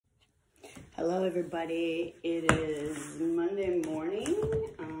Hello everybody, it is Monday morning,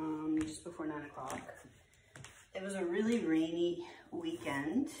 just before 9 o'clock. It was a really rainy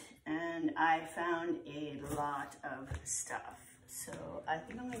weekend and I found a lot of stuff. So I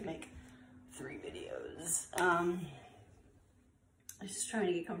think I'm gonna make 3 videos. I'm just trying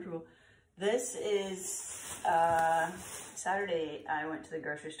to get comfortable. This is Saturday. I went to the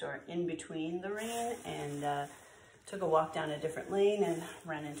grocery store in between the rain and took a walk down a different lane and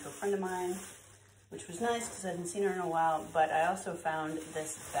ran into a friend of mine, which was nice because I hadn't seen her in a while. But I also found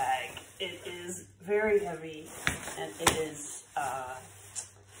this bag. It is very heavy and it is,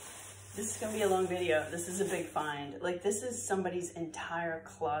 this is gonna be a long video. This is a big find. Like, this is somebody's entire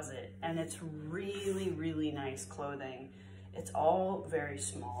closet and it's really, really nice clothing. It's all very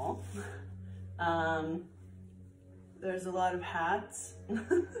small. There's a lot of hats.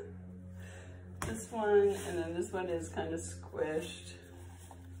 This one, and then this one is kind of squished.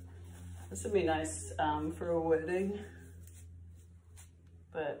 This would be nice for a wedding,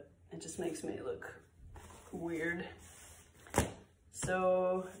 but it just makes me look weird.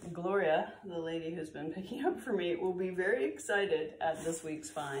 So Gloria, the lady who's been picking up for me, will be very excited at this week's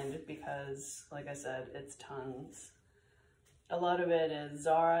find because, like I said, it's tons. A lot of it is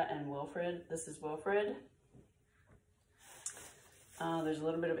Zara and Wilfred. This is Wilfred. There's a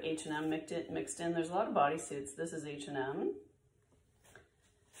little bit of H&M mixed in. There's a lot of bodysuits. This is H&M.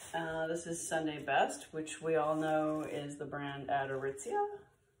 This is Sunday Best, which we all know is the brand at Aritzia.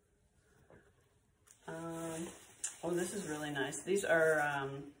 Oh, this is really nice. These are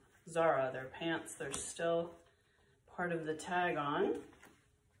Zara. They're pants. They're still part of the tag on.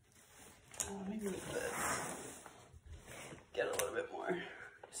 Maybe we could get a little bit more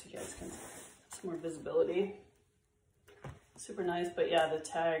so you guys can some more visibility. Super nice, but yeah, the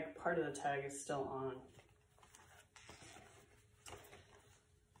tag, part of the tag is still on.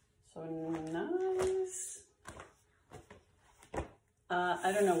 So nice.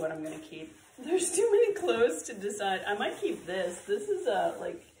 I don't know what I'm gonna keep. There's too many clothes to decide. I might keep this. This is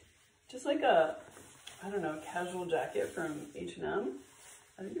just like a, I don't know, casual jacket from H&M.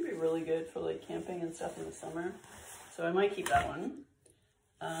 I think it'd be really good for like camping and stuff in the summer. So I might keep that one.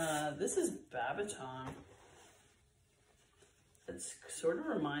 This is Babaton. It sort of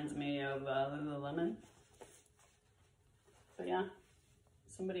reminds me of Lululemon. But yeah,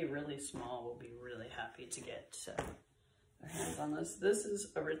 somebody really small will be really happy to get their hands on this. This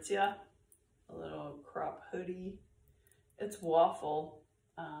is Aritzia, a little crop hoodie. It's waffle,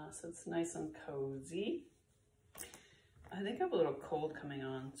 so it's nice and cozy. I think I have a little cold coming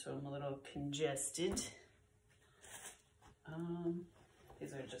on, so I'm a little congested.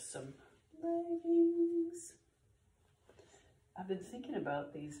 These are just some leggings. I've been thinking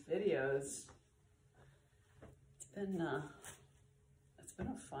about these videos. It's been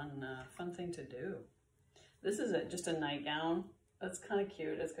a fun thing to do. This is just a nightgown. That's kind of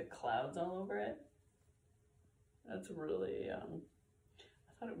cute. It's got clouds all over it. That's really, I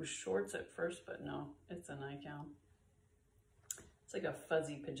thought it was shorts at first, but no, it's a nightgown. It's like a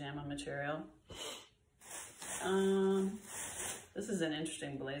fuzzy pajama material. This is an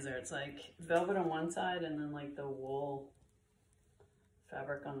interesting blazer. It's like velvet on one side and then like the wool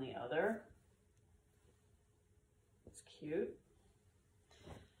fabric on the other. It's cute.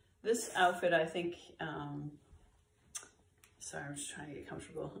 This outfit, I think, sorry, I'm just trying to get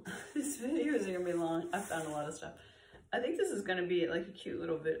comfortable. This video is gonna be long. I found a lot of stuff. I think this is gonna be like a cute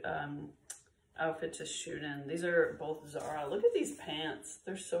little bit outfit to shoot in. These are both Zara. Look at these pants.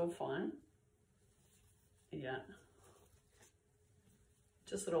 They're so fun. Yeah.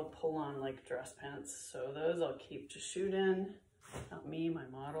 Just little pull-on like dress pants. So those I'll keep to shoot in. Not me, my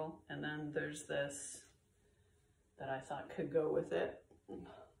model. And then there's this that I thought could go with it.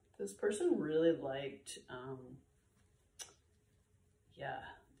 This person really liked, yeah,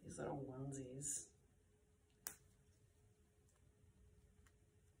 these little onesies.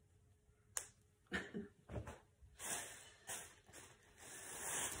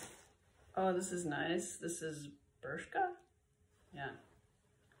 Oh, this is nice. This is Bershka? Yeah.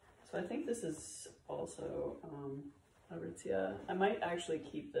 So I think this is also Aritzia. I might actually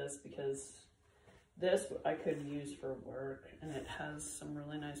keep this because this I could use for work and it has some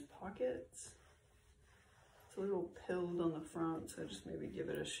really nice pockets. It's a little pilled on the front, so just maybe give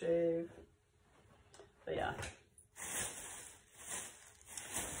it a shave. But yeah.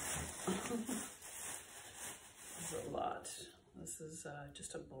 This is a lot. This is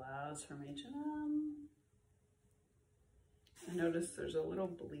just a blouse from H&M. I noticed there's a little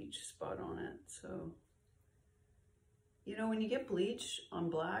bleach spot on it, so you know, when you get bleach on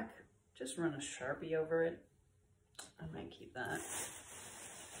black, just run a Sharpie over it. I might keep that.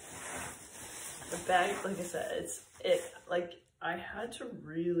 The bag, like I said, like I had to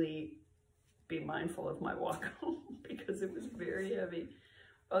really be mindful of my walk home because it was very heavy.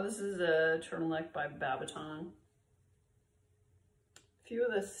 Oh, this is a turtleneck by Babaton. A few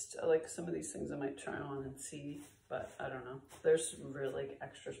of this, like some of these things I might try on and see, but I don't know. There's really like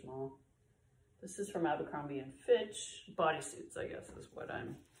extra small. This is from Abercrombie and Fitch. Bodysuits, I guess, is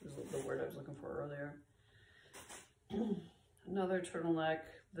the word I was looking for earlier. Another turtleneck.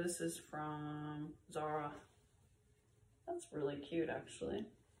 This is from Zara. That's really cute, actually.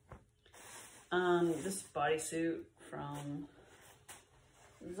 This bodysuit from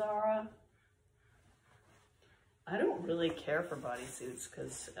Zara. I don't really care for bodysuits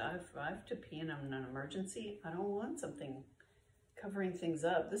because if I have to pee in an emergency, I don't want something covering things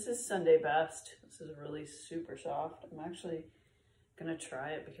up. This is Sunday Best. This is really super soft. I'm actually gonna try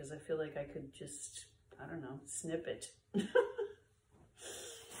it because I feel like I could just, I don't know, snip it.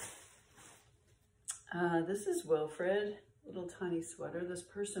 This is Wilfred, little tiny sweater. This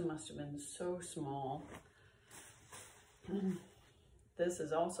person must have been so small. This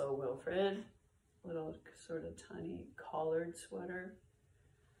is also Wilfred, little sort of tiny collared sweater.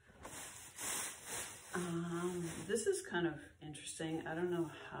 This is kind of interesting. I don't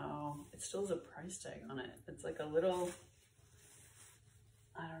know how, it still has a price tag on it. It's like a little,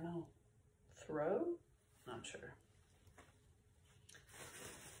 I don't know, throw? Not sure.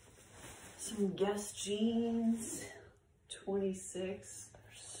 Some Guess jeans, 26,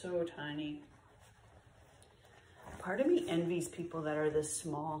 they're so tiny. Part of me envies people that are this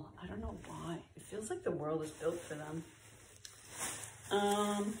small. I don't know why. It feels like the world is built for them.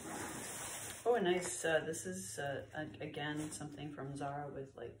 Oh, a nice, this is, again, something from Zara with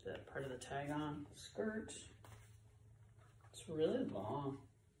like the part of the tag on. Skirt. It's really long,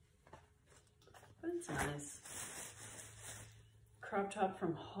 but it's nice. Crop top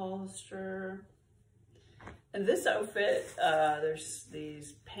from Hollister. And this outfit, there's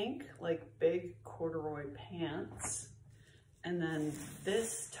these pink, like big corduroy pants. And then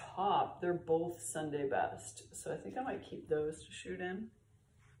this top, they're both Sunday Best. So I think I might keep those to shoot in.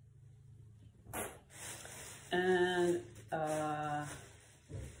 And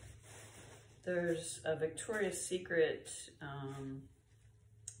there's a Victoria's Secret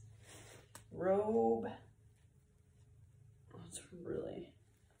robe.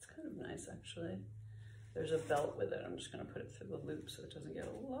 It's kind of nice actually. There's a belt with it. I'm just gonna put it through the loop so it doesn't get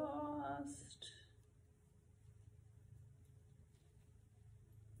lost.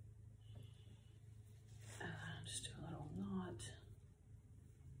 Just do a little knot.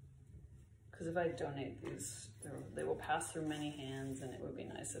 Because if I donate these, they will pass through many hands, and it would be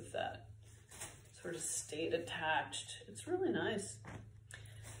nice if that sort of stayed attached. It's really nice.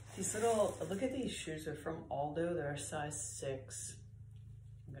 These little, look at these shoes. They're from Aldo. They're a size 6.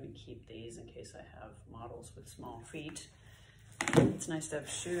 I'm going to keep these in case I have models with small feet. It's nice to have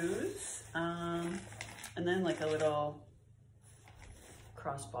shoes. And then like a little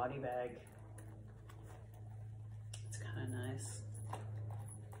crossbody bag. It's kind of nice.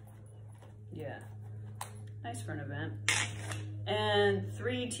 Yeah, nice for an event. And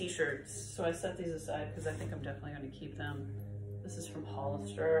 3 t-shirts. So I set these aside because I think I'm definitely going to keep them. This is from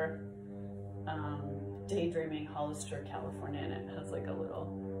Hollister, Daydreaming Hollister, California, and it has like a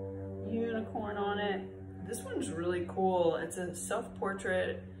little unicorn on it. This one's really cool. It's a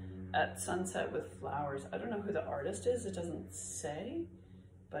self-portrait at sunset with flowers. I don't know who the artist is, it doesn't say,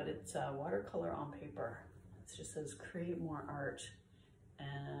 but it's watercolor on paper. It just says create more art,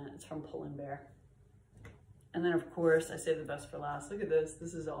 and it's from Pull & Bear. And then of course, I saved the best for last. Look at this.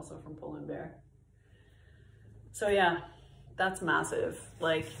 This is also from Pull & Bear. So yeah, that's massive.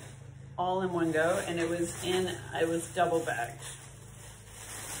 Like all in one go. And it was double bagged.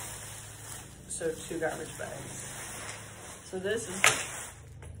 So 2 garbage bags. So this is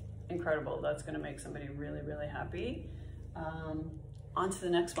incredible. That's gonna make somebody really, really happy. On to the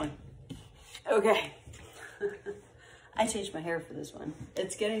next one. Okay. I changed my hair for this one.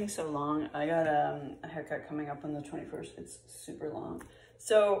 It's getting so long. I got a haircut coming up on the 21st. It's super long.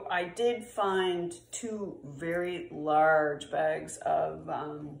 So I did find 2 very large bags of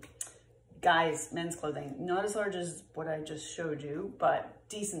guys' men's clothing. Not as large as what I just showed you, but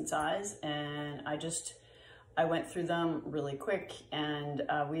decent size. And I went through them really quick. And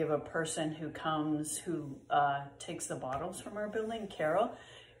we have a person who comes who takes the bottles from our building, Carol.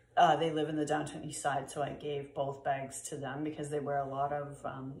 They live in the downtown east side, so I gave both bags to them because they wear a lot of,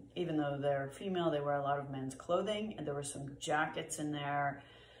 even though they're female, they wear a lot of men's clothing, and there were some jackets in there.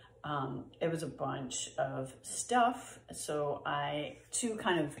 It was a bunch of stuff. So 2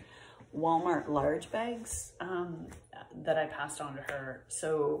 kind of Walmart large bags that I passed on to her.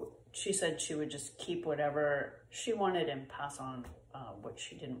 So she said she would just keep whatever she wanted and pass on what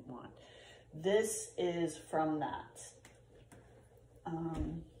she didn't want. This is from that.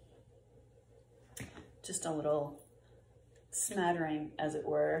 Just a little smattering, as it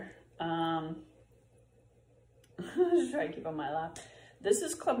were. I'll just try to keep on my lap. This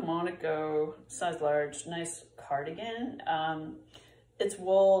is Club Monaco, size large, nice cardigan. It's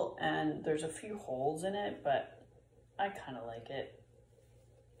wool and there's a few holes in it, but I kind of like it.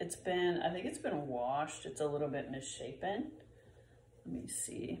 I think it's been washed. It's a little bit misshapen. Let me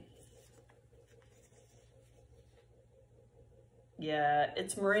see. Yeah,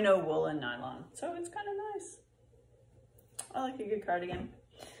 it's merino wool and nylon, so it's kind of nice. I like a good cardigan.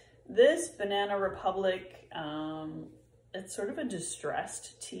 This Banana Republic, it's sort of a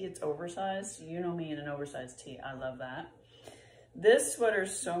distressed tee. It's oversized. You know me in an oversized tee. I love that. This sweater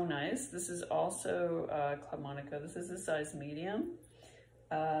is so nice. This is also Club Monaco. This is a size medium.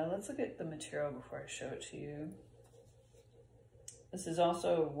 Let's look at the material before I show it to you. This is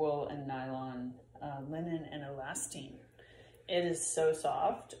also wool and nylon, linen and elastane. It is so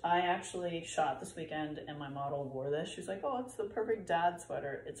soft. I actually shot this weekend and my model wore this. She was like, oh, it's the perfect dad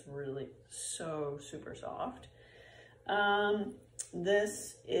sweater. It's really so super soft.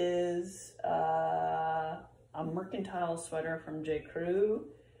 This is a mercantile sweater from J. Crew,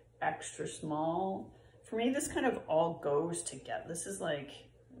 extra small. For me, this kind of all goes together. This is like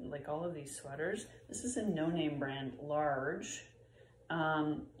all of these sweaters. This is a no-name brand, large.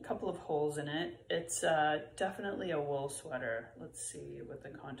 Couple of holes in it. It's definitely a wool sweater. Let's see what the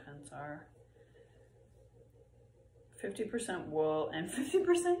contents are. 50% wool and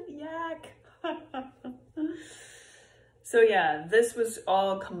 50% yak. So yeah, this was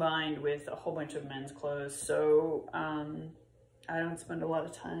all combined with a whole bunch of men's clothes. So I don't spend a lot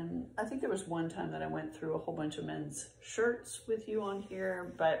of time. I think there was one time that I went through a whole bunch of men's shirts with you on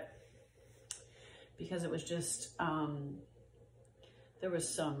here, but because it was just, there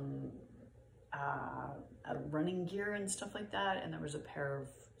was some running gear and stuff like that, and there was a pair of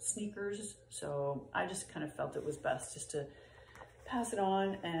sneakers. So I just kind of felt it was best just to pass it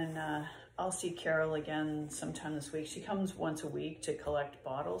on, and I'll see Carol again sometime this week. She comes once a week to collect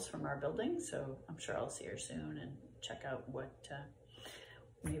bottles from our building, so I'm sure I'll see her soon and check out what,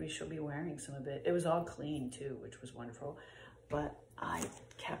 maybe she'll be wearing some of it. It was all clean too, which was wonderful, but I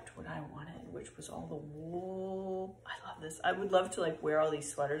kept what I wanted, which was all the wool. I love this. I would love to like wear all these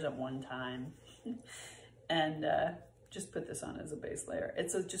sweaters at one time and just put this on as a base layer.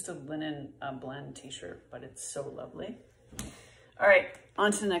 It's just a linen blend t-shirt, but it's so lovely. All right,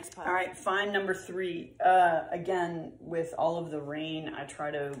 on to the next pile. All right, find number 3. Again, with all of the rain, I try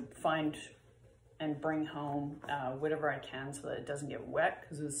to find and bring home whatever I can so that it doesn't get wet,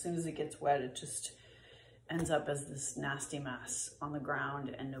 because as soon as it gets wet, it just ends up as this nasty mess on the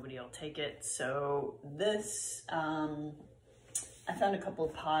ground and nobody will take it. So this, I found a couple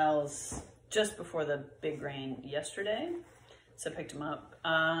of piles just before the big rain yesterday, so I picked them up.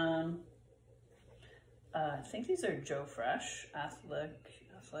 I think these are Joe Fresh,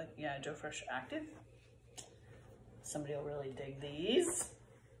 yeah, Joe Fresh Active. Somebody will really dig these.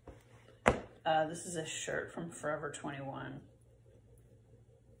 This is a shirt from Forever 21.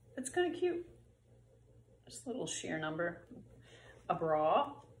 It's kind of cute. Just a little sheer number. A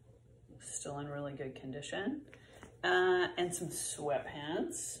bra, still in really good condition. And some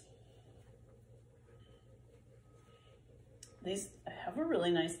sweatpants. These have a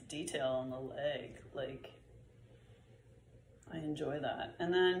really nice detail on the leg. Like, I enjoy that.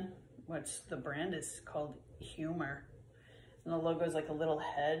 And then, the brand is called Humor. And the logo is like a little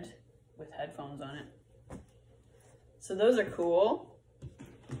head with headphones on it. So those are cool.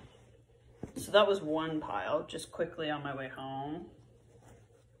 So that was one pile, just quickly on my way home.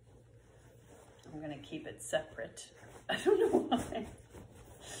 I'm gonna keep it separate. I don't know why.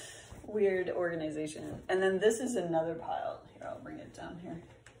 Weird organization. And then this is another pile. Here, I'll bring it down here.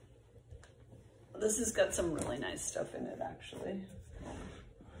 This has got some really nice stuff in it, actually.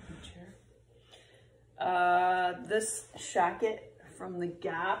 This shacket from the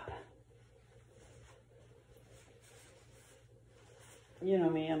Gap. You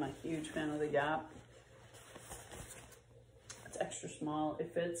know me, I'm a huge fan of the Gap. It's extra small.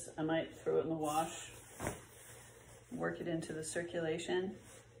 It fits. I might throw it in the wash, work it into the circulation.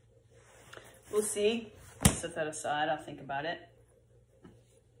 We'll see. Set that aside. I'll think about it.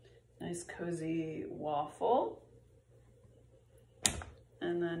 Nice cozy waffle.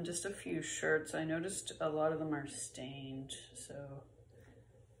 And then just a few shirts. I noticed a lot of them are stained, so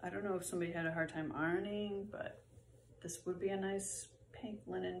I don't know if somebody had a hard time ironing, but this would be a nice pink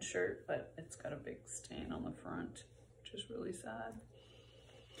linen shirt, but it's got a big stain on the front, which is really sad.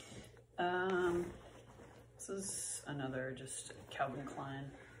 This is another just Calvin Klein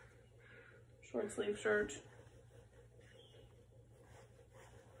short sleeve shirt.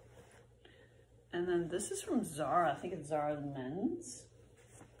 And then this is from Zara. I think it's Zara Men's.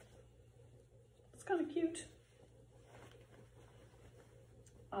 It's kind of cute.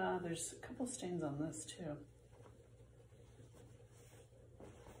 There's a couple stains on this too.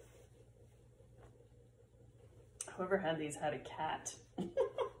 Whoever had these had a cat.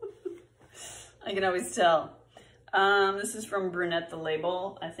 I can always tell. This is from Brunette the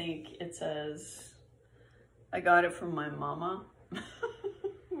Label. I think it says, I got it from my mama,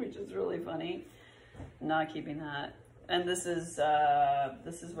 which is really funny. Not keeping that. And this is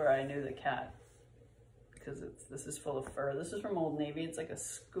where I knew the cat, because this is full of fur. This is from Old Navy. It's like a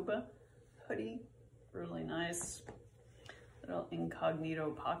scuba hoodie. Really nice. Little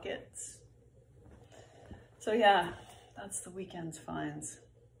incognito pockets. So yeah, that's the weekend's finds.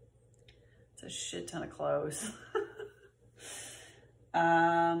 It's a shit ton of clothes.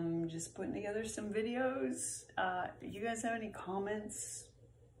 Just putting together some videos. You guys have any comments,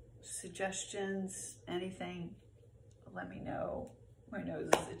 suggestions, anything? Let me know. My nose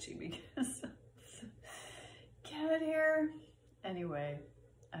is itchy because cat hair. Anyway,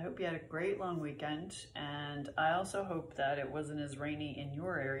 I hope you had a great long weekend, and I also hope that it wasn't as rainy in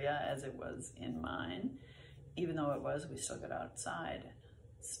your area as it was in mine. Even though it was, we still got outside,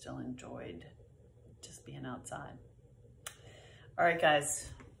 still enjoyed just being outside. All right, guys,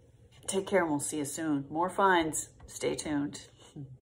 take care and we'll see you soon. More finds. Stay tuned.